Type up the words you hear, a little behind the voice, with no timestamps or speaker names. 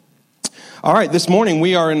All right, this morning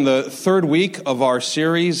we are in the third week of our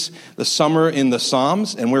series, The Summer in the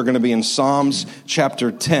Psalms, and we're going to be in Psalms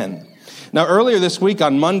chapter 10. Now, earlier this week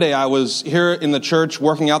on Monday, I was here in the church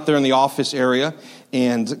working out there in the office area,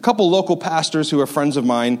 and a couple local pastors who are friends of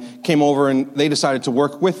mine came over and they decided to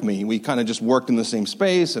work with me. We kind of just worked in the same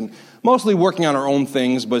space and mostly working on our own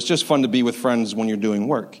things, but it's just fun to be with friends when you're doing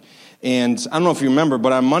work. And I don't know if you remember,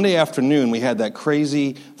 but on Monday afternoon, we had that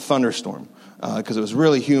crazy thunderstorm. Because it was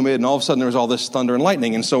really humid, and all of a sudden there was all this thunder and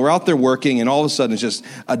lightning. And so we're out there working, and all of a sudden it's just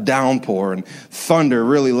a downpour and thunder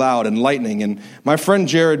really loud and lightning. And my friend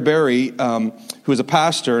Jared Berry, who is a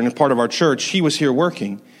pastor and a part of our church, he was here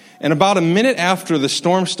working. And about a minute after the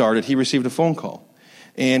storm started, he received a phone call.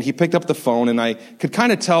 And he picked up the phone, and I could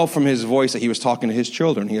kind of tell from his voice that he was talking to his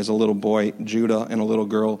children. He has a little boy, Judah, and a little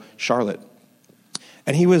girl, Charlotte.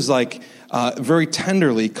 And he was like very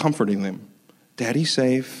tenderly comforting them. Daddy's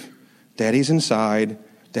safe. Daddy's inside.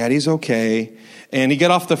 Daddy's okay. And he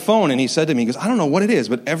got off the phone and he said to me, he goes, I don't know what it is,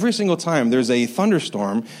 but every single time there's a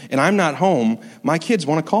thunderstorm and I'm not home, my kids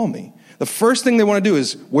want to call me. The first thing they want to do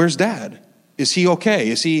is, where's Dad? Is he okay?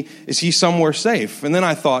 Is he somewhere safe? And then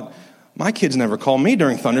I thought, my kids never call me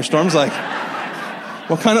during thunderstorms. Like,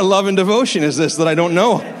 what kind of love and devotion is this that I don't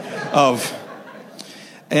know of?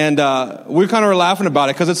 And we kind of were laughing about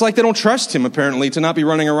it because it's like they don't trust him, apparently, to not be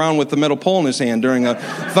running around with the metal pole in his hand during a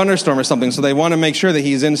thunderstorm or something. So they want to make sure that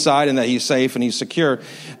he's inside and that he's safe and he's secure.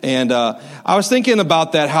 And I was thinking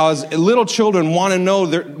about that, how as little children want to know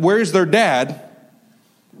where's their dad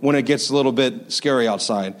when it gets a little bit scary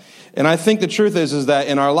outside. And I think the truth is that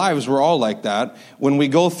in our lives, we're all like that. When we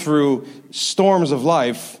go through storms of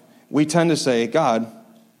life, we tend to say, God,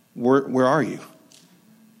 where are you?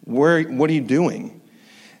 What are you doing?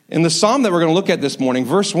 In the psalm that we're going to look at this morning,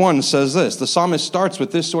 verse 1 says this. The psalmist starts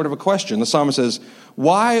with this sort of a question. The psalmist says,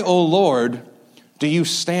 why, O Lord, do you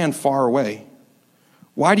stand far away?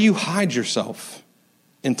 Why do you hide yourself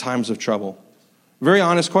in times of trouble? Very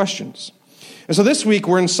honest questions. And so this week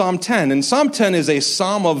we're in Psalm 10. And Psalm 10 is a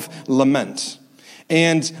psalm of lament.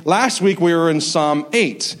 And last week we were in Psalm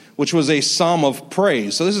 8, which was a psalm of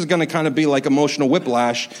praise. So this is going to kind of be like emotional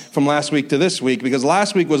whiplash from last week to this week, because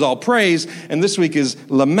last week was all praise and this week is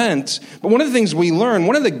lament. But one of the things we learn,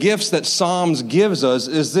 one of the gifts that Psalms gives us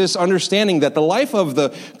is this understanding that the life of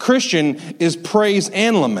the Christian is praise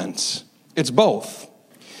and lament. It's both.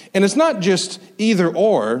 And it's not just either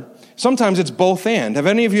or. Sometimes it's both and. Have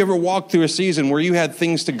any of you ever walked through a season where you had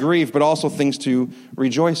things to grieve but also things to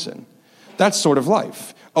rejoice in? That's sort of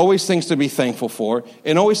life. Always things to be thankful for,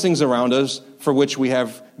 and always things around us for which we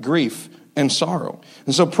have grief and sorrow.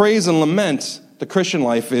 And so praise and lament, the Christian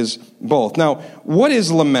life is both. Now, what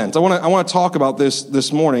is lament? I want to talk about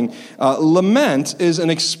this morning. Lament is an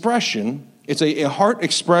expression, it's a heart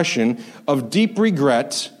expression of deep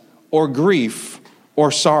regret or grief or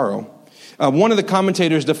sorrow. One of the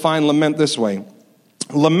commentators defined lament this way.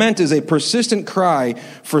 Lament is a persistent cry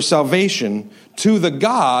for salvation to the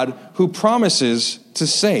God who promises to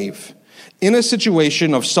save. In a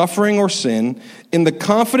situation of suffering or sin, in the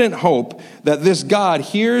confident hope that this God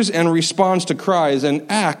hears and responds to cries and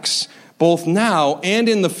acts both now and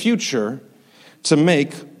in the future to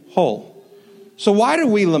make whole. So why do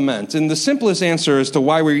we lament? And the simplest answer as to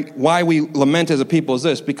why we lament as a people is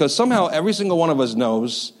this: because somehow every single one of us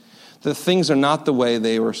knows that things are not the way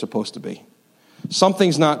they were supposed to be.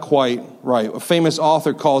 Something's not quite right. A famous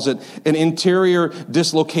author calls it an interior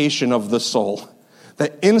dislocation of the soul.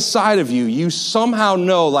 That inside of you, you somehow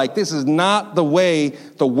know, like, this is not the way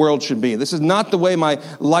the world should be. This is not the way my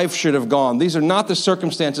life should have gone. These are not the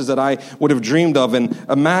circumstances that I would have dreamed of and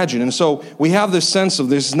imagined. And so we have this sense of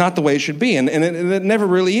this is not the way it should be, and it never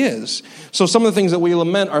really is. So some of the things that we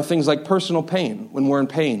lament are things like personal pain, when we're in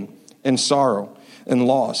pain and sorrow and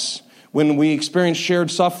loss. When we experience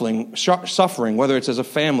shared suffering, whether it's as a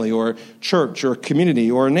family or a church or a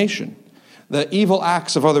community or a nation, the evil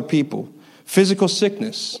acts of other people, physical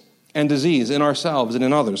sickness and disease in ourselves and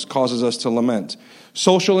in others causes us to lament.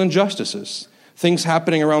 Social injustices, things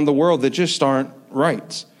happening around the world that just aren't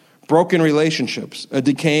right. Broken relationships, a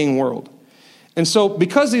decaying world. And so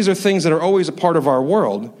because these are things that are always a part of our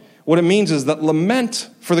world, what it means is that lament,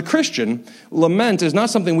 for the Christian, lament is not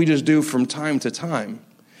something we just do from time to time.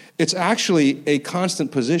 It's actually a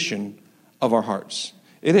constant position of our hearts.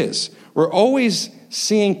 It is. We're always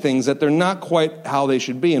seeing things that they're not quite how they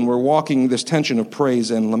should be, and we're walking this tension of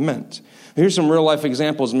praise and lament. Here's some real-life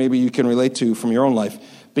examples maybe you can relate to from your own life.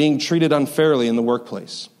 Being treated unfairly in the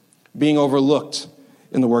workplace. Being overlooked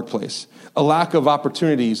in the workplace. A lack of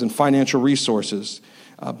opportunities and financial resources.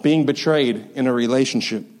 Being betrayed in a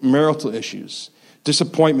relationship. Marital issues.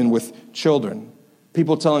 Disappointment with children.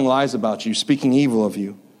 people telling lies about you, speaking evil of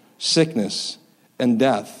you, sickness and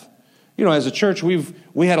death. You know, as a church,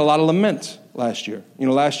 we had a lot of lament last year. You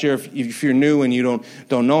know, last year, if you're new and you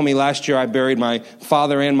don't know me, last year I buried my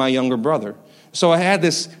father and my younger brother. So I had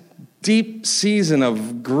this deep season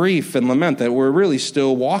of grief and lament that we're really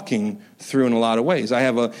still walking through in a lot of ways. I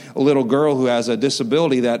have a little girl who has a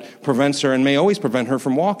disability that prevents her and may always prevent her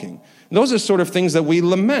from walking. And those are sort of things that we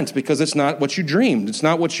lament because it's not what you dreamed. It's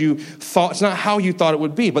not what you thought. It's not how you thought it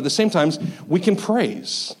would be. But at the same time, we can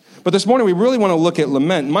praise. But this morning, we really want to look at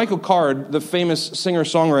lament. Michael Card, the famous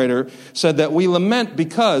singer-songwriter, said that we lament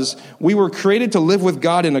because we were created to live with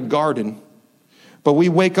God in a garden, but we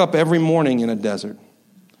wake up every morning in a desert.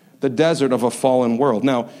 The desert of a fallen world.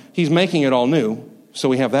 Now, he's making it all new, so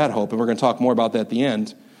we have that hope, and we're going to talk more about that at the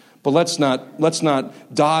end. But let's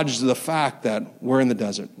not dodge the fact that we're in the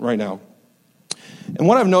desert right now. And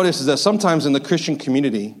what I've noticed is that sometimes in the Christian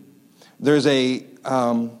community, there's a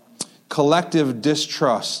collective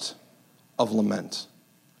distrust of lament.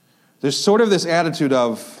 There's sort of this attitude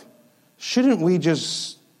of, shouldn't we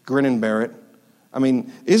just grin and bear it? I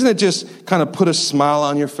mean, isn't it just kind of put a smile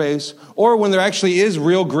on your face? Or when there actually is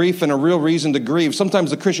real grief and a real reason to grieve,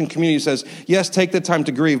 sometimes the Christian community says, yes, take the time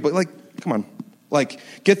to grieve, but come on.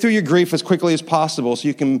 Get through your grief as quickly as possible so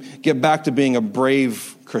you can get back to being a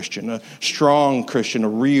brave Christian, a strong Christian, a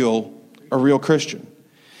real Christian.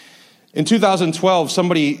 In 2012,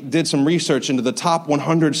 somebody did some research into the top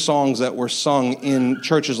 100 songs that were sung in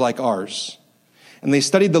churches like ours. And they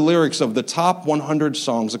studied the lyrics of the top 100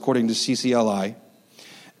 songs according to CCLI.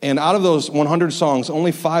 And out of those 100 songs,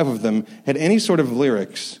 only 5 of them had any sort of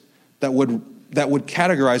lyrics that would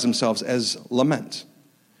categorize themselves as lament.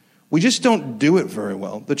 We just don't do it very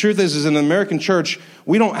well. The truth is in the American church,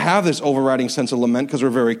 we don't have this overriding sense of lament because we're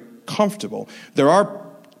very comfortable. There are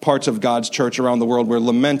parts of God's church around the world where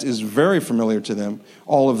lament is very familiar to them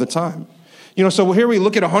all of the time. You know, so here we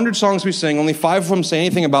look at 100 songs we sing, only 5 of them say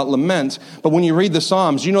anything about lament, but when you read the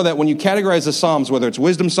Psalms, you know that when you categorize the Psalms, whether it's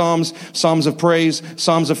wisdom Psalms, Psalms of praise,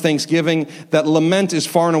 Psalms of thanksgiving, that lament is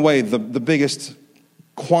far and away the biggest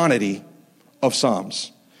quantity of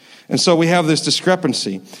Psalms. And so we have this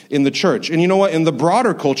discrepancy in the church. And you know what? In the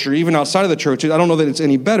broader culture, even outside of the church, I don't know that it's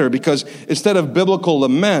any better because instead of biblical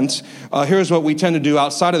lament, here's what we tend to do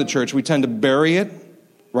outside of the church. We tend to bury it,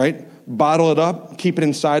 right? Bottle it up, keep it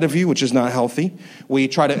inside of you, which is not healthy. We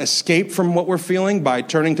try to escape from what we're feeling by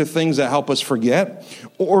turning to things that help us forget,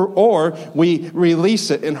 or we release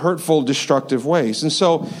it in hurtful, destructive ways. And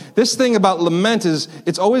so this thing about lament is,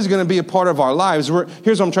 it's always going to be a part of our lives.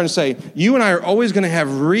 Here's what I'm trying to say. You and I are always going to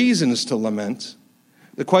have reasons to lament.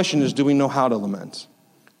 The question is, do we know how to lament?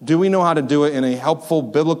 Do we know how to do it in a helpful,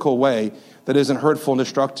 biblical way that isn't hurtful and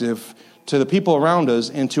destructive to the people around us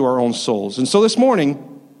and to our own souls? And so this morning,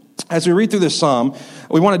 as we read through this psalm,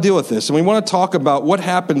 we want to deal with this, and we want to talk about what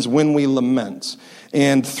happens when we lament.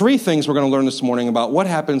 And 3 things we're going to learn this morning about what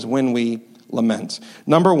happens when we lament.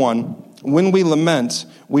 Number 1, when we lament,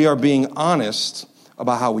 we are being honest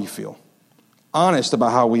about how we feel. Honest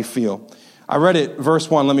about how we feel. I read it, verse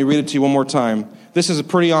 1. Let me read it to you one more time. This is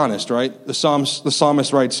pretty honest, right? The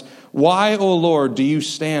psalmist writes, "Why, O Lord, do you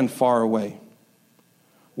stand far away?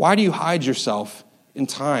 Why do you hide yourself in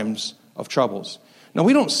times of troubles?" Now,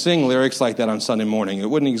 we don't sing lyrics like that on Sunday morning. It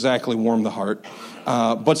wouldn't exactly warm the heart.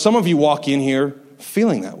 But some of you walk in here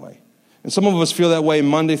feeling that way. And some of us feel that way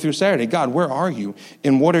Monday through Saturday. God, where are you?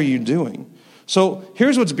 And what are you doing? So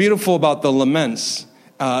here's what's beautiful about the laments,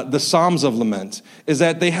 the Psalms of Lament, is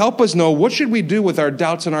that they help us know what should we do with our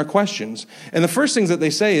doubts and our questions. And the first things that they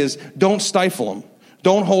say is, don't stifle them.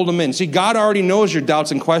 Don't hold them in. See, God already knows your doubts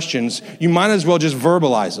and questions. You might as well just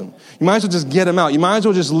verbalize them. You might as well just get them out. You might as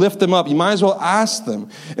well just lift them up. You might as well ask them.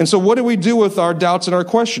 And so what do we do with our doubts and our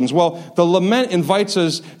questions? Well, the lament invites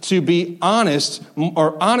us to be honest,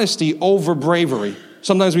 or honesty over bravery.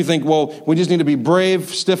 Sometimes we think, well, we just need to be brave,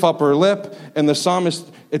 stiff upper lip. And the psalmist,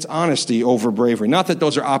 it's honesty over bravery. Not that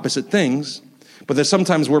those are opposite things, but that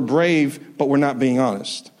sometimes we're brave, but we're not being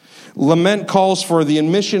honest. Lament calls for the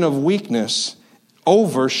admission of weakness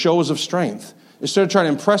over shows of strength. Instead of trying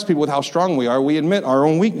to impress people with how strong we are, we admit our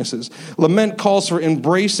own weaknesses. Lament calls for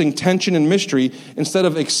embracing tension and mystery instead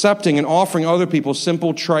of accepting and offering other people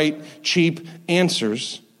simple, trite, cheap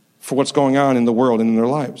answers for what's going on in the world and in their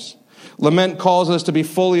lives. Lament calls us to be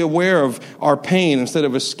fully aware of our pain instead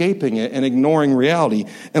of escaping it and ignoring reality.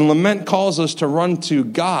 And lament calls us to run to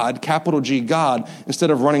God, capital G, God,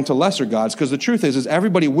 instead of running to lesser gods. Because the truth is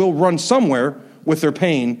everybody will run somewhere with their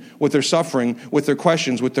pain, with their suffering, with their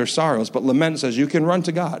questions, with their sorrows. But lament says you can run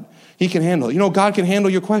to God. He can handle it. You know, God can handle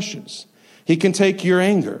your questions. He can take your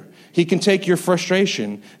anger. He can take your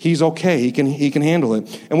frustration. He's okay. He can handle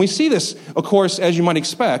it. And we see this, of course, as you might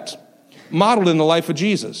expect, modeled in the life of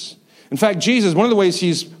Jesus. In fact, Jesus, one of the ways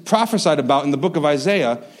he's prophesied about in the book of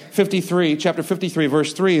Isaiah 53, chapter 53,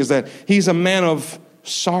 verse 3, is that he's a man of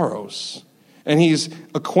sorrows. And he's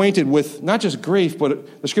acquainted with not just grief,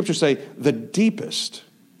 but the scriptures say the deepest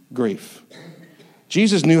grief.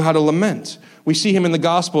 Jesus knew how to lament. We see him in the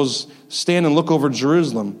Gospels stand and look over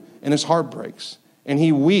Jerusalem, and his heart breaks. And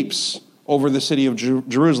he weeps over the city of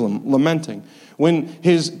Jerusalem, lamenting. When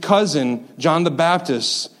his cousin, John the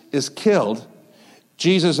Baptist, is killed,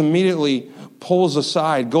 Jesus immediately pulls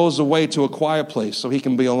aside, goes away to a quiet place so he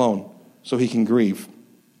can be alone, so he can grieve.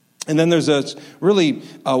 And then there's a really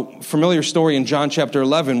familiar story in John chapter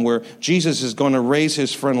 11 where Jesus is going to raise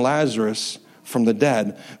his friend Lazarus from the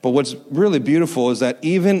dead. But what's really beautiful is that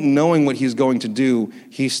even knowing what he's going to do,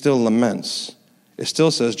 he still laments. It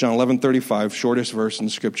still says, John 11:35, shortest verse in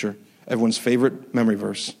Scripture, everyone's favorite memory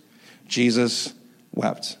verse, Jesus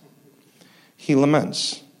wept. He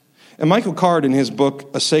laments. And Michael Card, in his book,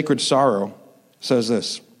 A Sacred Sorrow, says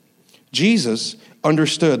this: Jesus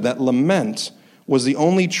understood that lament was the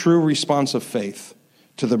only true response of faith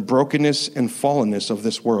to the brokenness and fallenness of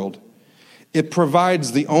this world. It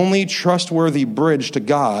provides the only trustworthy bridge to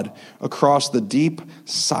God across the deep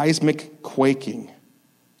seismic quaking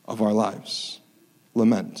of our lives.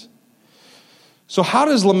 Lament. So how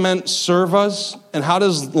does lament serve us, and how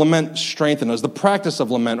does lament strengthen us? The practice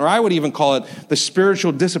of lament, or I would even call it the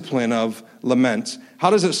spiritual discipline of lament. How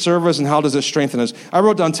does it serve us, and how does it strengthen us? I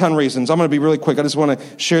wrote down 10 reasons. I'm going to be really quick. I just want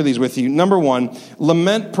to share these with you. Number one,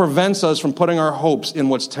 lament prevents us from putting our hopes in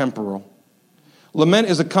what's temporal. Lament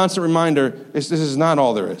is a constant reminder, this is not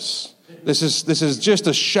all there is. This is just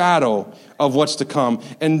a shadow of what's to come.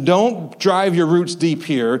 And don't drive your roots deep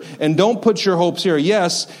here, and don't put your hopes here.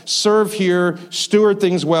 Yes, serve here, steward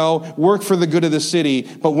things well, work for the good of the city,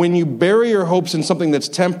 but when you bury your hopes in something that's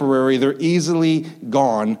temporary, they're easily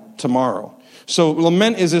gone tomorrow. So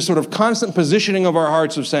lament is this sort of constant positioning of our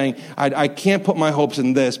hearts of saying, I can't put my hopes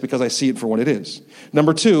in this because I see it for what it is.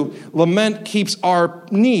 Number two, lament keeps our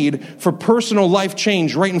need for personal life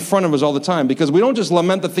change right in front of us all the time, because we don't just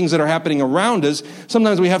lament the things that are happening around us.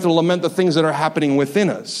 Sometimes we have to lament the things that are happening within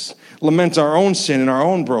us. Lament our own sin and our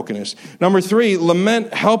own brokenness. Number three,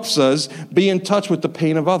 lament helps us be in touch with the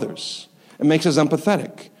pain of others. It makes us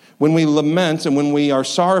empathetic. When we lament and when we are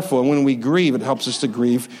sorrowful and when we grieve, it helps us to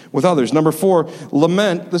grieve with others. Number four,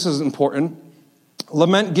 lament, this is important.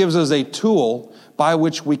 Lament gives us a tool by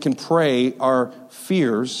which we can pray our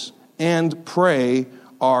fears and pray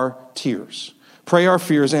our tears. Pray our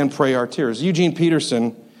fears and pray our tears. Eugene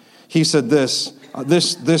Peterson, he said this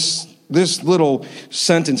little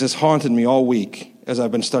sentence has haunted me all week as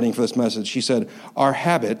I've been studying for this message. He said, our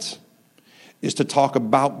habit is to talk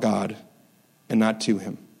about God and not to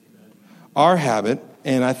him. Our habit,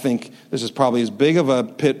 and I think this is probably as big of a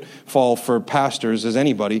pitfall for pastors as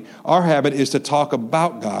anybody, our habit is to talk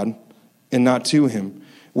about God and not to him.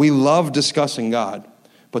 We love discussing God,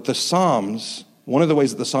 but the Psalms, one of the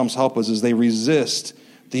ways that the Psalms help us is they resist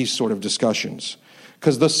these sort of discussions.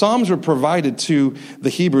 Because the Psalms were provided to the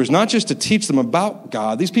Hebrews, not just to teach them about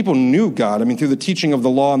God. These people knew God, through the teaching of the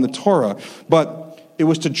law and the Torah, but it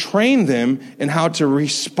was to train them in how to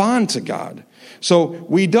respond to God. So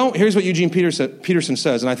we don't, here's what Eugene Peterson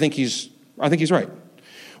says, and I think he's right.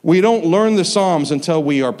 We don't learn the Psalms until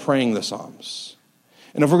we are praying the Psalms.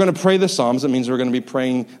 And if we're going to pray the Psalms, it means we're going to be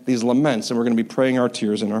praying these laments, and we're going to be praying our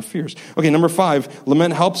tears and our fears. Okay, number five,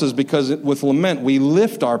 lament helps us because with lament, we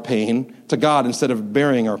lift our pain to God instead of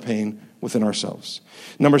burying our pain within ourselves.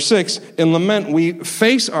 Number six, in lament, we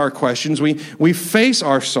face our questions. We face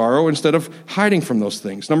our sorrow instead of hiding from those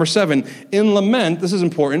things. Number seven, in lament, this is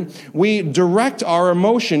important, we direct our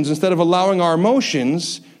emotions instead of allowing our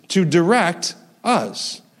emotions to direct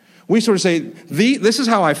us. We sort of say, this is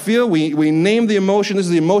how I feel. We name the emotion. This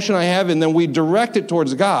is the emotion I have, and then we direct it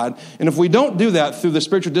towards God. And if we don't do that through the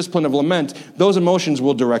spiritual discipline of lament, those emotions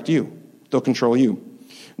will direct you. They'll control you.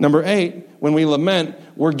 Number eight, when we lament,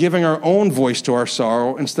 we're giving our own voice to our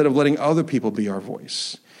sorrow instead of letting other people be our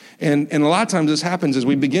voice. And a lot of times this happens as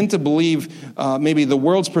we begin to believe maybe the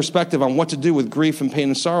world's perspective on what to do with grief and pain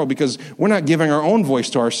and sorrow because we're not giving our own voice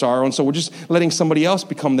to our sorrow, and so we're just letting somebody else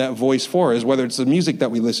become that voice for us, whether it's the music that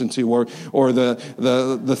we listen to or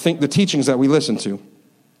the teachings that we listen to.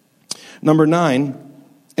 Number nine,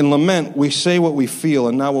 in lament, we say what we feel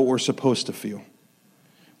and not what we're supposed to feel.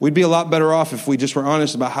 We'd be a lot better off if we just were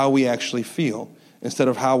honest about how we actually feel instead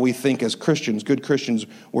of how we think as Christians, good Christians,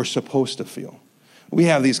 we're supposed to feel. We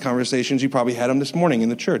have these conversations. You probably had them this morning in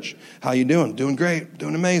the church. How you doing? Doing great.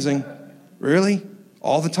 Doing amazing. Really?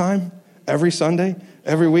 all the time, every Sunday,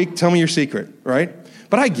 every week? Tell me your secret, right?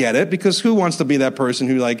 But I get it, because who wants to be that person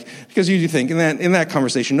who because you think in that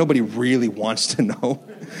conversation, nobody really wants to know.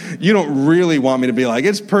 You don't really want me to be like,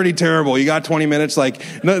 it's pretty terrible. You got 20 minutes.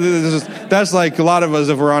 No, that's like a lot of us,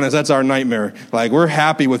 if we're honest, that's our nightmare. We're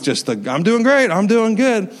happy with just I'm doing great, I'm doing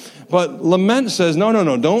good. But lament says,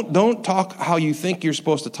 no, don't talk how you think you're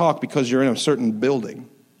supposed to talk because you're in a certain building.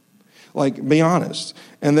 Be honest.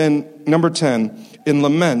 And then number 10, in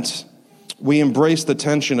lament, we embrace the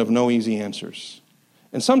tension of no easy answers.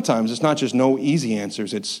 And sometimes it's not just no easy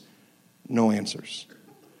answers, it's no answers.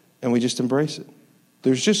 And we just embrace it.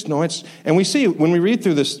 There's just no answer. And we see, when we read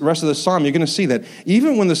through this rest of the psalm, you're going to see that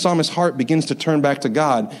even when the psalmist's heart begins to turn back to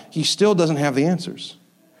God, he still doesn't have the answers.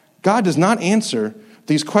 God does not answer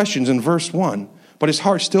these questions in verse 1, but his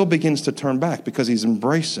heart still begins to turn back because he's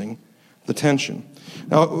embracing the tension.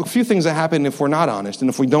 Now, a few things that happen if we're not honest and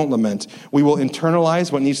if we don't lament. We will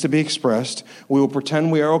internalize what needs to be expressed. We will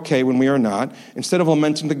pretend we are okay when we are not. Instead of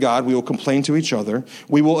lamenting to God, we will complain to each other.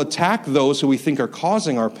 We will attack those who we think are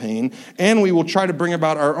causing our pain, and we will try to bring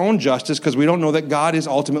about our own justice because we don't know that God is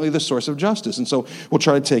ultimately the source of justice. And so we'll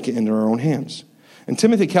try to take it into our own hands. And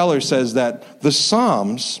Timothy Keller says that the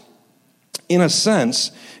Psalms, in a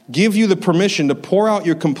sense, give you the permission to pour out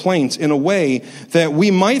your complaints in a way that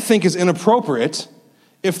we might think is inappropriate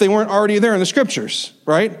if they weren't already there in the scriptures,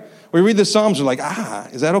 right? We read the Psalms, we're like,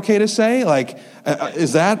 is that okay to say? Why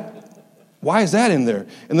is that in there?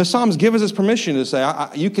 And the Psalms give us this permission to say,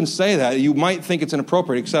 you can say that. You might think it's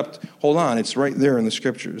inappropriate, except, hold on, it's right there in the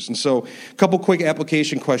scriptures. And so a couple quick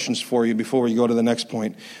application questions for you before we go to the next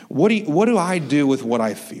point. What do I do with what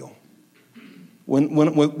I feel?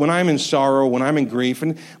 When I'm in sorrow, when I'm in grief,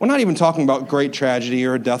 and we're not even talking about great tragedy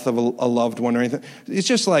or a death of a loved one or anything. It's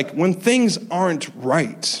just when things aren't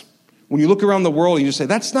right. When you look around the world and you just say,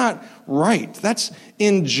 that's not right, that's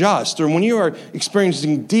unjust. Or when you are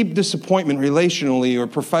experiencing deep disappointment relationally or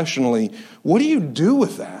professionally, what do you do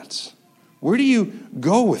with that? Where do you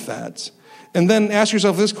go with that? And then ask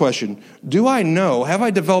yourself this question: have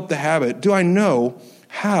I developed the habit, do I know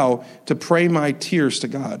how to pray my tears to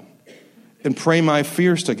God? And pray my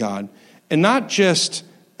fears to God. And not just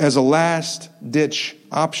as a last-ditch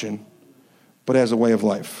option, but as a way of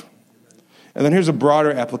life. And then here's a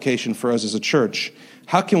broader application for us as a church.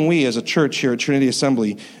 How can we as a church here at Trinity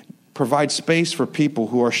Assembly provide space for people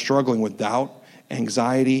who are struggling with doubt,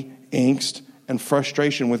 anxiety, angst, and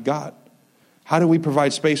frustration with God? How do we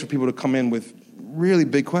provide space for people to come in with really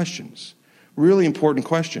big questions, really important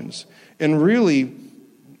questions, and really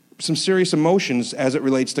some serious emotions as it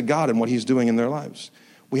relates to God and what he's doing in their lives?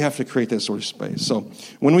 We have to create that sort of space. So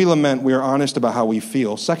when we lament, we are honest about how we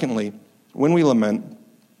feel. Secondly, when we lament,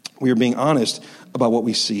 we are being honest about what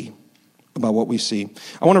we see. I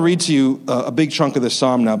want to read to you a big chunk of this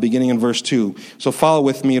psalm now, beginning in verse 2. So follow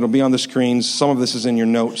with me. It'll be on the screens. Some of this is in your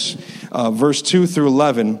notes. Verse 2 through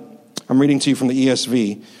 11, I'm reading to you from the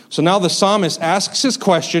ESV. So now the psalmist asks his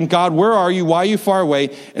question, God, where are you? Why are you far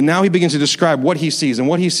away? And now he begins to describe what he sees, and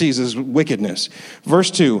what he sees is wickedness.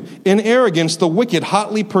 Verse 2, in arrogance the wicked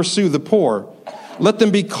hotly pursue the poor. Let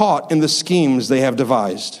them be caught in the schemes they have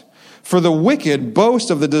devised. For the wicked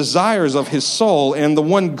boast of the desires of his soul, and the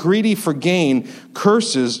one greedy for gain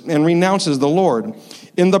curses and renounces the Lord.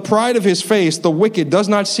 In the pride of his face the wicked does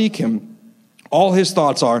not seek him. All his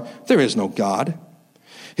thoughts are, there is no God.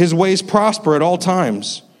 His ways prosper at all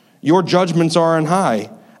times. Your judgments are on high,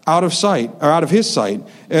 out of his sight.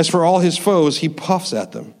 As for all his foes, he puffs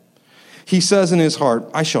at them. He says in his heart,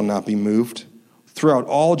 I shall not be moved. Throughout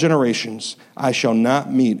all generations, I shall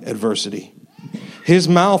not meet adversity. His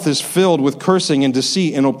mouth is filled with cursing and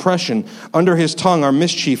deceit and oppression. Under his tongue are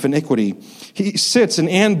mischief and iniquity. He sits in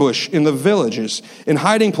ambush in the villages. In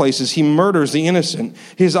hiding places, he murders the innocent.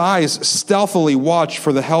 His eyes stealthily watch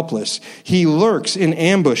for the helpless. He lurks in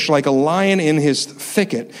ambush like a lion in his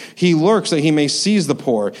thicket. He lurks that he may seize the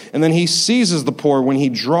poor, and then he seizes the poor when he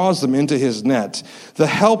draws them into his net. The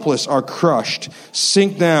helpless are crushed,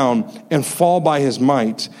 sink down, and fall by his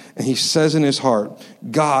might. And he says in his heart,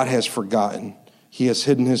 God has forgotten. He has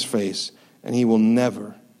hidden his face, and he will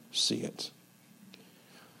never see it.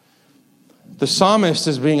 The psalmist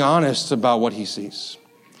is being honest about what he sees.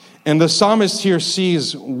 And the psalmist here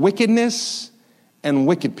sees wickedness and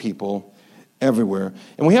wicked people everywhere.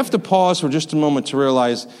 And we have to pause for just a moment to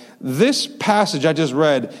realize this passage I just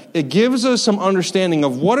read, it gives us some understanding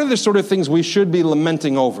of what are the sort of things we should be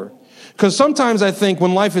lamenting over. Because sometimes I think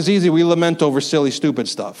when life is easy, we lament over silly, stupid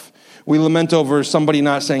stuff. We lament over somebody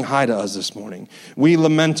not saying hi to us this morning. We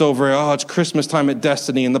lament over, it's Christmas time at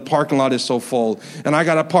Destiny and the parking lot is so full. And I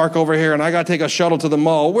got to park over here and I got to take a shuttle to the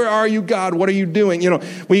mall. Where are you, God? What are you doing?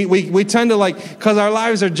 We tend to because our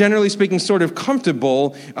lives are generally speaking sort of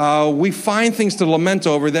comfortable, we find things to lament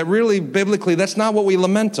over that really, biblically, that's not what we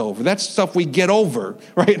lament over. That's stuff we get over,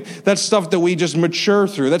 right? That's stuff that we just mature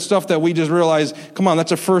through. That's stuff that we just realize, come on,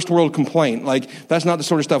 that's a first world complaint. That's not the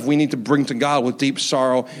sort of stuff we need to bring to God with deep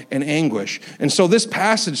sorrow and anguish. And so this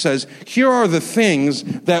passage says, here are the things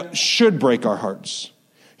that should break our hearts.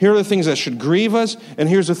 Here are the things that should grieve us, and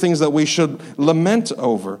here's the things that we should lament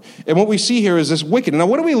over. And what we see here is this wicked. Now,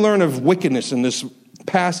 what do we learn of wickedness in this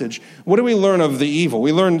passage? What do we learn of the evil?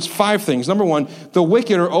 We learn 5 things. Number 1, the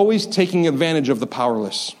wicked are always taking advantage of the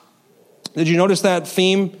powerless. Did you notice that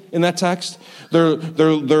theme in that text? They're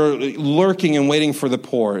lurking and waiting for the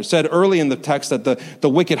poor. It said early in the text that the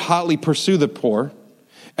wicked hotly pursue the poor.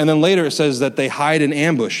 And then later it says that they hide in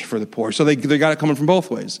ambush for the poor. So they got it coming from both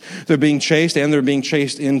ways. They're being chased and they're being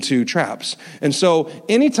chased into traps. And so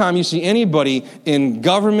anytime you see anybody in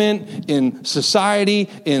government, in society,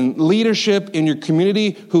 in leadership, in your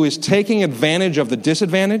community who is taking advantage of the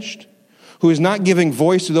disadvantaged, who is not giving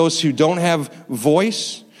voice to those who don't have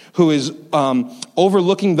voice, who is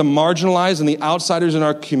overlooking the marginalized and the outsiders in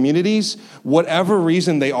our communities, whatever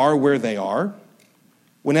reason they are where they are,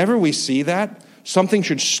 whenever we see that, something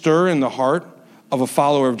should stir in the heart of a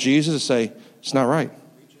follower of Jesus to say, it's not right.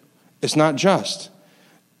 It's not just.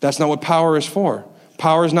 That's not what power is for.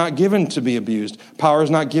 Power is not given to be abused. Power is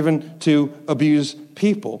not given to abuse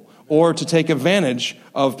people or to take advantage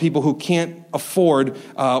of people who can't afford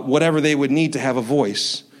whatever they would need to have a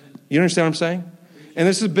voice. You understand what I'm saying? And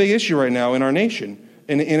this is a big issue right now in our nation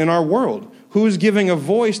and in our world. Who's giving a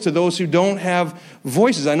voice to those who don't have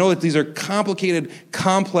voices? I know that these are complicated,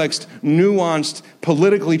 complex, nuanced,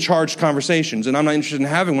 politically charged conversations, and I'm not interested in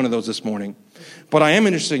having one of those this morning. But I am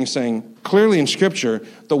interested in saying, clearly in Scripture,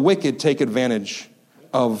 the wicked take advantage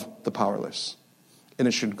of the powerless. And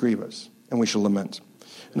it should grieve us, and we should lament.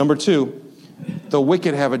 Number 2, the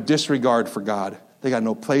wicked have a disregard for God. They got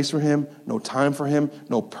no place for him, no time for him,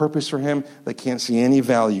 no purpose for him. They can't see any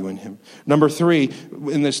value in him. Number 3,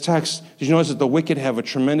 in this text, did you notice that the wicked have a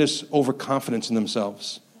tremendous overconfidence in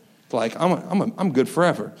themselves? Like, I'm good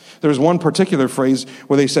forever. There's one particular phrase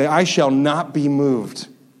where they say, I shall not be moved.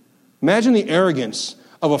 Imagine the arrogance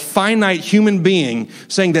of a finite human being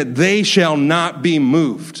saying that they shall not be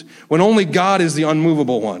moved, when only God is the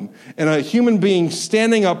unmovable one. And a human being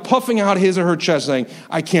standing up, puffing out his or her chest saying,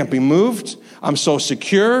 I can't be moved. I'm so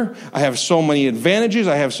secure. I have so many advantages.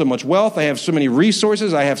 I have so much wealth. I have so many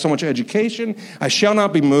resources. I have so much education. I shall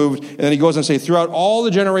not be moved. And then he goes on to say, throughout all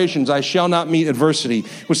the generations, I shall not meet adversity,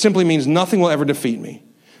 which simply means nothing will ever defeat me.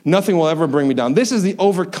 Nothing will ever bring me down. This is the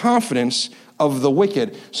overconfidence of the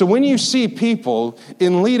wicked. So when you see people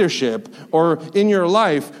in leadership or in your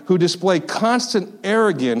life who display constant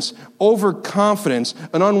arrogance, overconfidence,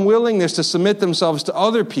 an unwillingness to submit themselves to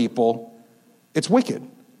other people, it's wicked.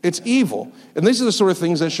 It's evil. And these are the sort of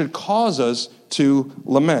things that should cause us to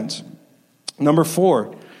lament. Number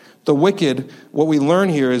 4, the wicked, what we learn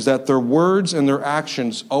here is that their words and their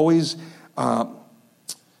actions always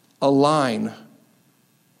align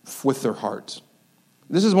with their heart.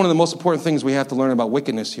 This is one of the most important things we have to learn about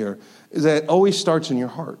wickedness here, is that it always starts in your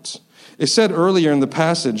heart. It said earlier in the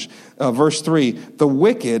passage, verse 3, the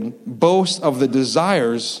wicked boast of the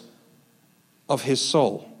desires of his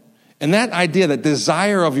soul. And that idea, that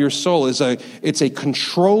desire of your soul, it's a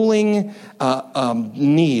controlling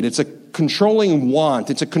need. It's a controlling want.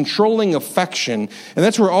 It's a controlling affection. And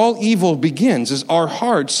that's where all evil begins, is our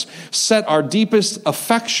hearts set our deepest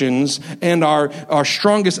affections and our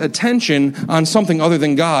strongest attention on something other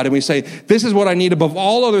than God. And we say, this is what I need above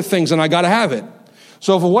all other things, and I got to have it.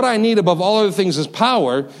 So if what I need above all other things is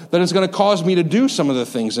power, then it's going to cause me to do some of the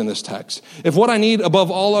things in this text. If what I need above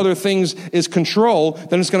all other things is control,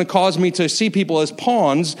 then it's going to cause me to see people as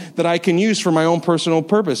pawns that I can use for my own personal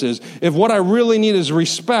purposes. If what I really need is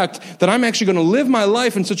respect, then I'm actually going to live my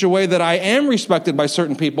life in such a way that I am respected by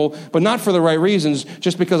certain people, but not for the right reasons,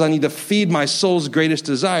 just because I need to feed my soul's greatest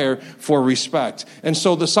desire for respect. And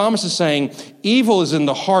so the psalmist is saying, evil is in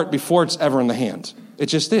the heart before it's ever in the hand. It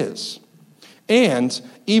just is. And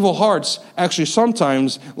evil hearts actually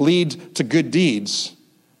sometimes lead to good deeds,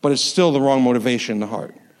 but it's still the wrong motivation in the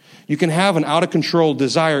heart. You can have an out-of-control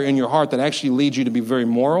desire in your heart that actually leads you to be very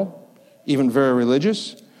moral, even very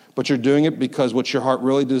religious, but you're doing it because what your heart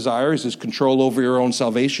really desires is control over your own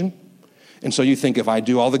salvation. And so you think, if I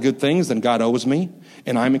do all the good things, then God owes me,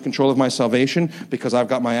 and I'm in control of my salvation because I've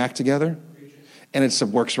got my act together. and it's a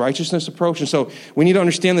works righteousness approach. And so we need to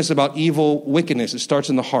understand this about evil wickedness. It starts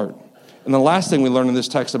in the heart. And the last thing we learn in this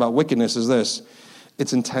text about wickedness is this: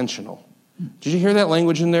 it's intentional. Did you hear that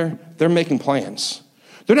language in there? They're making plans.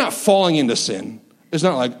 They're not falling into sin. It's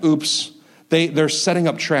not like, oops. They're setting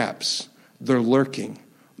up traps. They're lurking.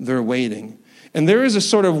 They're waiting. And there is a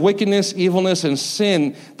sort of wickedness, evilness, and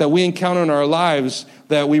sin that we encounter in our lives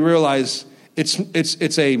that we realize it's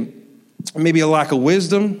maybe a lack of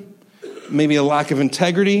wisdom, maybe a lack of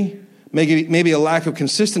integrity, maybe a lack of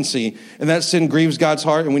consistency, and that sin grieves God's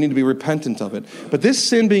heart, and we need to be repentant of it. But this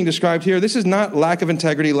sin being described here, this is not lack of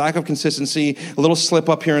integrity, lack of consistency, a little slip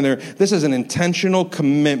up here and there. This is an intentional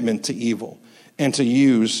commitment to evil and to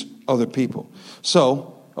use other people.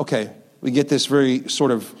 So, okay, we get this very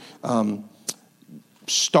sort of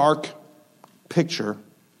stark picture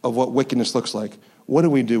of what wickedness looks like. What do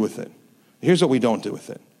we do with it? Here's what we don't do with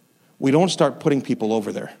it. We don't start putting people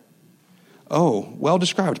over there. Oh, well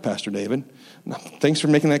described, Pastor David. Thanks for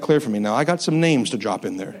making that clear for me. Now, I got some names to drop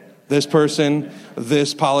in there. This person,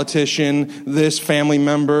 this politician, this family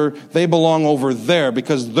member, they belong over there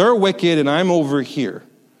because they're wicked and I'm over here.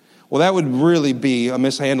 Well, that would really be a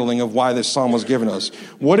mishandling of why this psalm was given us.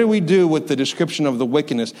 What do we do with the description of the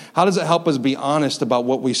wickedness? How does it help us be honest about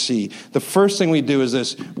what we see? The first thing we do is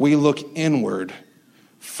this: we look inward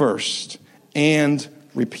first and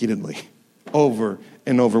repeatedly, over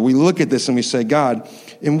and over. We look at this and we say, God,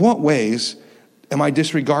 in what ways am I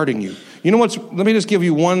disregarding you? You know what's, let me just give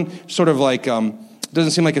you one sort of like,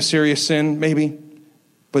 doesn't seem like a serious sin maybe,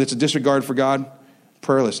 but it's a disregard for God.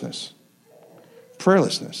 Prayerlessness.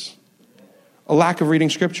 Prayerlessness. A lack of reading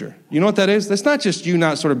Scripture. You know what that is? That's not just you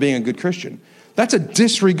not sort of being a good Christian. That's a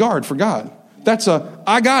disregard for God. That's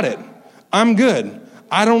I got it. I'm good.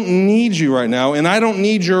 I don't need you right now, and I don't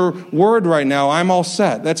need your word right now. I'm all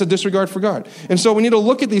set. That's a disregard for God. And so we need to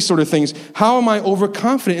look at these sort of things. How am I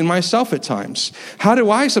overconfident in myself at times? How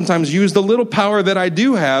do I sometimes use the little power that I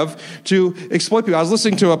do have to exploit people? I was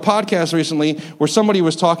listening to a podcast recently where somebody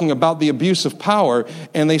was talking about the abuse of power,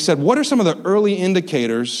 and they said, what are some of the early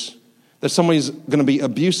indicators that somebody's going to be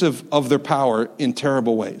abusive of their power in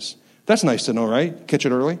terrible ways? That's nice to know, right? Catch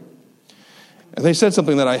it early. And they said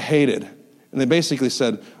something that I hated. And they basically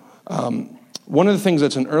said, one of the things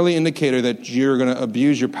that's an early indicator that you're going to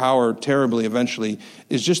abuse your power terribly eventually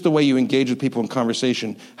is just the way you engage with people in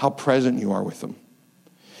conversation, how present you are with them.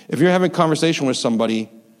 If you're having a conversation with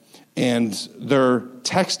somebody and they're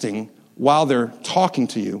texting while they're talking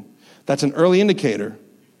to you, that's an early indicator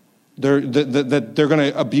that they're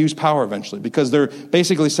going to abuse power eventually, because they're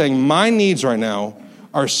basically saying, my needs right now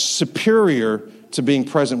are superior to being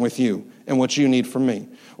present with you and what you need from me.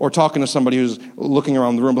 Or talking to somebody who's looking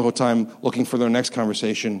around the room the whole time, looking for their next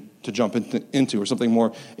conversation to jump into, or something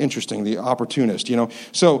more interesting, the opportunist, you know.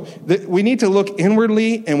 So we need to look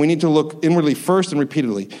inwardly, and we need to look inwardly first and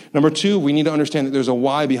repeatedly. Number two, we need to understand that there's a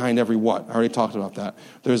why behind every what. I already talked about that.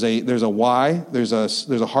 There's a why, there's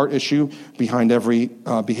a heart issue behind every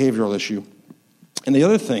behavioral issue. And the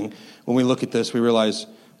other thing, when we look at this, we realize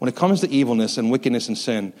when it comes to evilness and wickedness and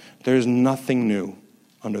sin, there's nothing new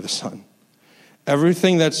under the sun.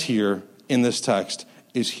 Everything that's here in this text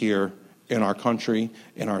is here in our country,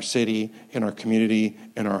 in our city, in our community,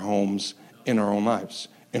 in our homes, in our own lives,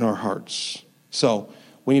 in our hearts. So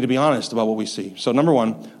we need to be honest about what we see. So number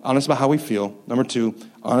one, honest about how we feel. Number two,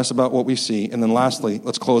 honest about what we see. And then lastly,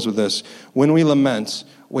 let's close with this. When we lament,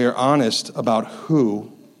 we are honest about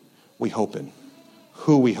who we hope in.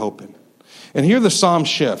 Who we hope in. And here the psalm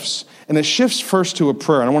shifts. And it shifts first to a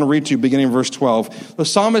prayer. And I want to read to you beginning in verse 12. The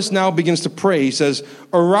psalmist now begins to pray. He says,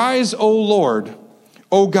 "Arise, O Lord,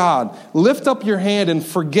 O God, lift up your hand and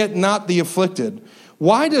forget not the afflicted.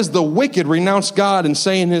 Why does the wicked renounce God and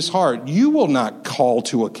say in his heart, you will not call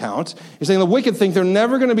to account?" He's saying the wicked think they're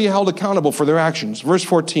never going to be held accountable for their actions. Verse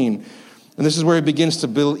 14. And this is where he begins to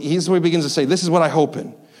build. He's where he begins to say, this is what I hope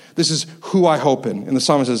in. This is who I hope in. And the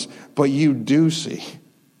psalmist says, but you do see.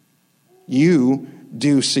 You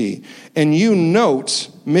do see. And you note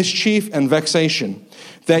mischief and vexation,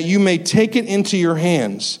 that you may take it into your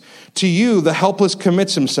hands. To you, the helpless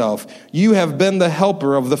commits himself. You have been the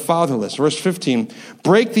helper of the fatherless. Verse 15,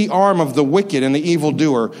 break the arm of the wicked and the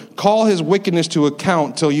evildoer. Call his wickedness to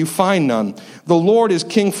account till you find none. The Lord is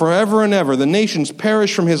king forever and ever. The nations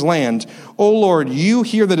perish from his land. O Lord, you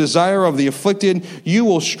hear the desire of the afflicted. You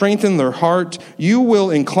will strengthen their heart. You will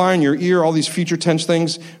incline your ear. All these future tense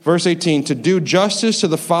things. Verse 18, to do justice to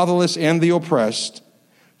the fatherless and the oppressed,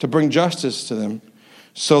 to bring justice to them,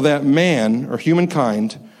 so that man or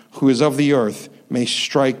humankind who is of the earth may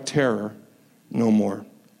strike terror no more.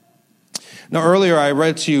 Now, earlier I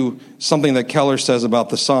read to you something that Keller says about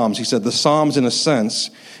the Psalms. He said, the Psalms, in a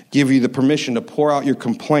sense, give you the permission to pour out your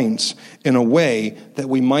complaints in a way that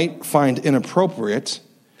we might find inappropriate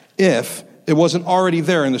if it wasn't already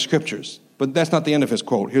there in the Scriptures. But that's not the end of his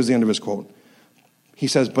quote. Here's the end of his quote. He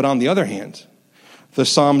says, but on the other hand, the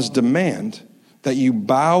Psalms demand that you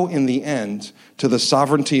bow in the end to the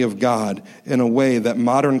sovereignty of God in a way that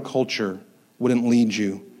modern culture wouldn't lead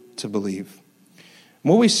you to believe.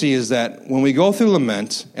 What we see is that when we go through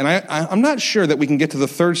lament, and I'm not sure that we can get to the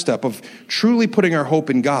third step of truly putting our hope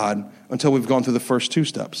in God until we've gone through the first two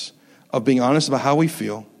steps of being honest about how we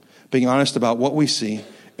feel, being honest about what we see,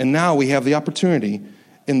 and now we have the opportunity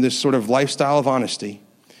in this sort of lifestyle of honesty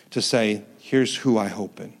to say, here's who I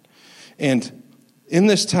hope in. And in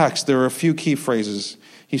this text, there are a few key phrases.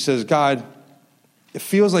 He says, God, it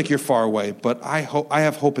feels like you're far away, but I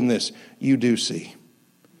have hope in this. You do see.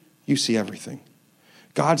 You see everything.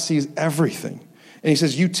 God sees everything. And he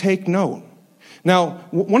says, you take note. Now,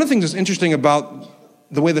 one of the things that's interesting about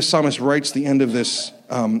the way the psalmist writes the end of this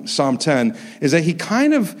Psalm 10 is that he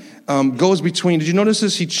kind of goes between, did you notice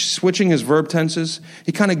this? He's switching his verb tenses.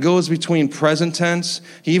 He kind of goes between present tense.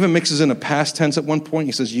 He even mixes in a past tense at one point.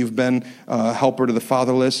 He says, you've been a helper to the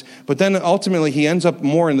fatherless. But then ultimately he ends up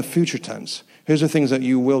more in the future tense. Here's the things that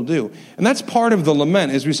you will do. And that's part of the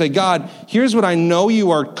lament, is we say, God, here's what I know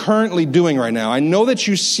you are currently doing right now. I know that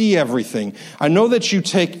you see everything. I know that you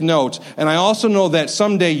take note. And I also know that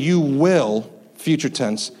someday you will, future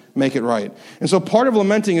tense, make it right. And so part of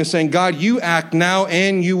lamenting is saying, God, you act now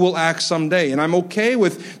and you will act someday. And I'm okay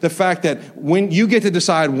with the fact that when you get to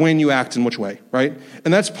decide when you act in which way, right?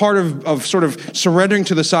 And that's part of sort of surrendering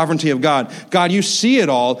to the sovereignty of God. God, you see it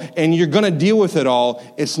all and you're going to deal with it all.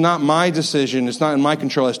 It's not my decision. It's not in my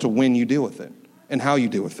control as to when you deal with it and how you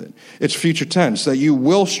deal with it. It's future tense, that you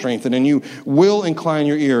will strengthen and you will incline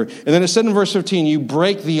your ear. And then it said in verse 15, you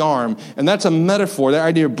break the arm. And that's a metaphor. That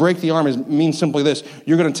idea of break the arm means simply this.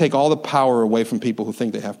 You're going to take all the power away from people who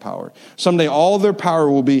think they have power. Someday all their power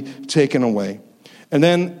will be taken away. And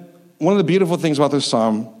then one of the beautiful things about this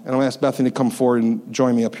psalm, and I'm going to ask Bethany to come forward and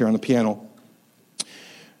join me up here on the piano.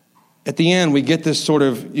 At the end, we get this sort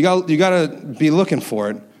of, you got to be looking for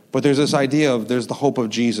it, but there's this idea of there's the hope of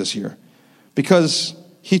Jesus here. Because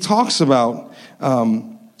he talks about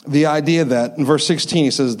the idea that in verse 16,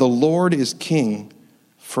 he says, the Lord is king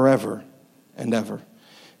forever and ever.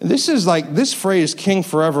 And this is like, this phrase, king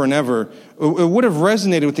forever and ever, it would have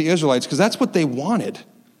resonated with the Israelites because that's what they wanted.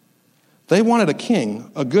 They wanted a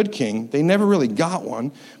king, a good king. They never really got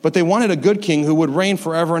one, but they wanted a good king who would reign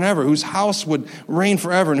forever and ever, whose house would reign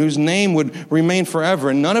forever and whose name would remain forever.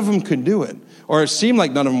 And none of them could do it. Or it seemed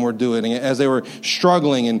like none of them were doing it as they were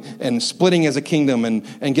struggling and splitting as a kingdom and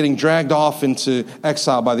getting dragged off into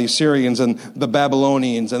exile by the Assyrians and the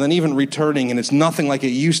Babylonians and then even returning, and it's nothing like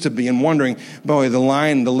it used to be, and wondering, boy, the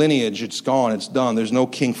line, the lineage, it's gone, it's done. There's no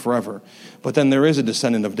king forever. But then there is a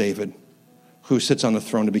descendant of David who sits on the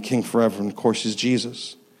throne to be king forever, and of course is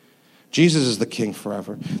Jesus. Jesus is the king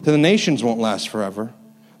forever. Then the nations won't last forever.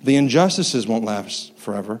 The injustices won't last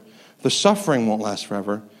forever. The suffering won't last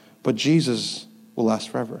forever. But Jesus will last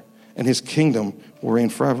forever, and his kingdom will reign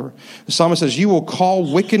forever. The psalmist says, you will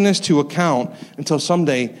call wickedness to account until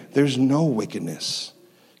someday there's no wickedness.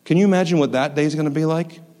 Can you imagine what that day is going to be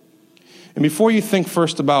like? And before you think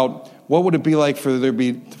first about what would it be like for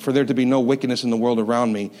there to be no wickedness in the world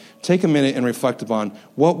around me, take a minute and reflect upon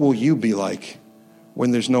what will you be like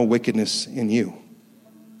when there's no wickedness in you?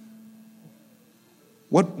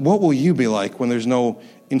 What will you be like when there's no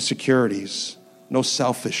insecurities, no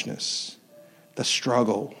selfishness, the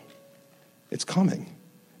struggle? It's coming.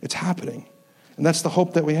 It's happening. And that's the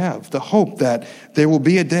hope that we have. The hope that there will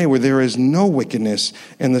be a day where there is no wickedness.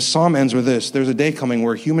 And the psalm ends with this. There's a day coming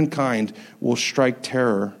where humankind will strike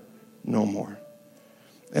terror no more.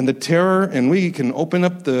 And the terror, and we can open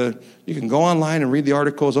up you can go online and read the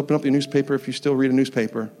articles, open up your newspaper if you still read a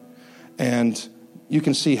newspaper. And you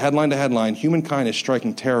can see headline to headline, humankind is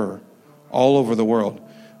striking terror all over the world.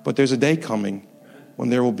 But there's a day coming when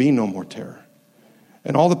there will be no more terror.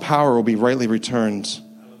 And all the power will be rightly returned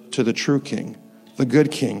to the true king, the good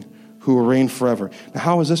king, who will reign forever. Now,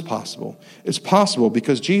 how is this possible? It's possible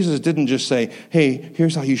because Jesus didn't just say, hey,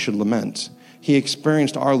 here's how you should lament. He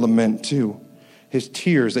experienced our lament too. His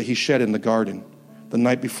tears that he shed in the garden the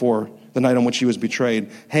night before, the night on which he was betrayed,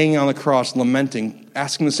 hanging on the cross, lamenting,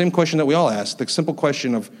 asking the same question that we all ask, the simple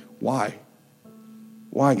question of why?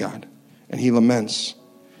 Why, God? And he laments.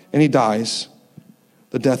 And he dies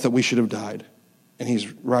the death that we should have died. And he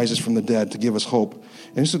rises from the dead to give us hope.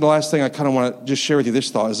 And this is the last thing I kind of want to just share with you.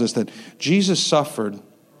 This thought is this, that Jesus suffered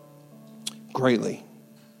greatly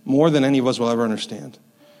more than any of us will ever understand.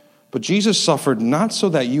 But Jesus suffered not so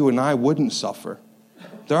that you and I wouldn't suffer.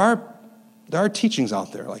 There are teachings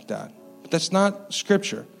out there like that, but that's not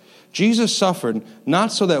Scripture. Jesus suffered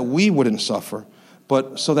not so that we wouldn't suffer,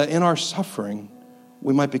 but so that in our suffering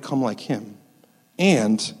we might become like him,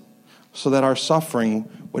 and so that our suffering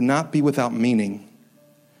would not be without meaning,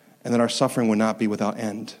 and that our suffering would not be without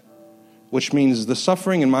end. Which means the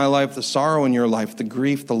suffering in my life, the sorrow in your life, the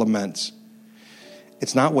grief, the laments,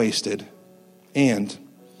 it's not wasted, and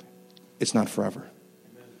it's not forever.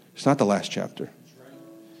 It's not the last chapter.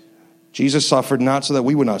 Jesus suffered not so that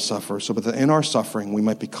we would not suffer, so but that in our suffering we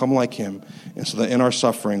might become like him, and so that in our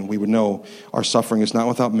suffering we would know our suffering is not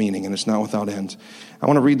without meaning and it's not without end. I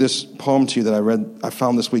want to read this poem to you that I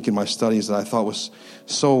found this week in my studies that I thought was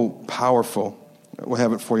so powerful. We'll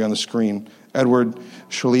have it for you on the screen. Edward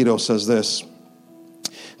Sholito says this: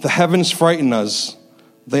 "The heavens frighten us,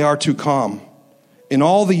 they are too calm. In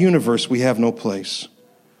all the universe we have no place.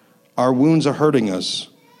 Our wounds are hurting us,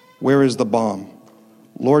 where is the balm?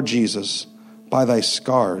 Lord Jesus, by thy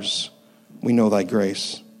scars we know thy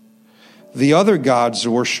grace. The other gods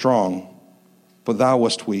were strong, but thou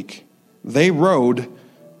wast weak. They rode,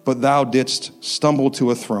 but thou didst stumble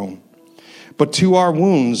to a throne. But to our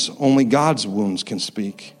wounds only God's wounds can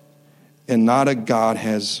speak, and not a God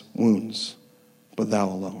has wounds, but thou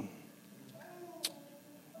alone."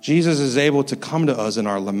 Jesus is able to come to us in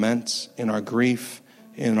our laments, in our grief,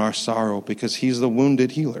 in our sorrow, because he's the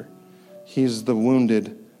wounded healer. He's the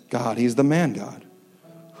wounded God. He's the man God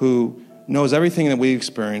who knows everything that we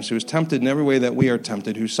experience, who is tempted in every way that we are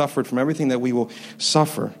tempted, who suffered from everything that we will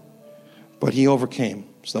suffer. But he overcame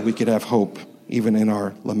so that we could have hope even in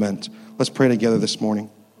our lament. Let's pray together this morning.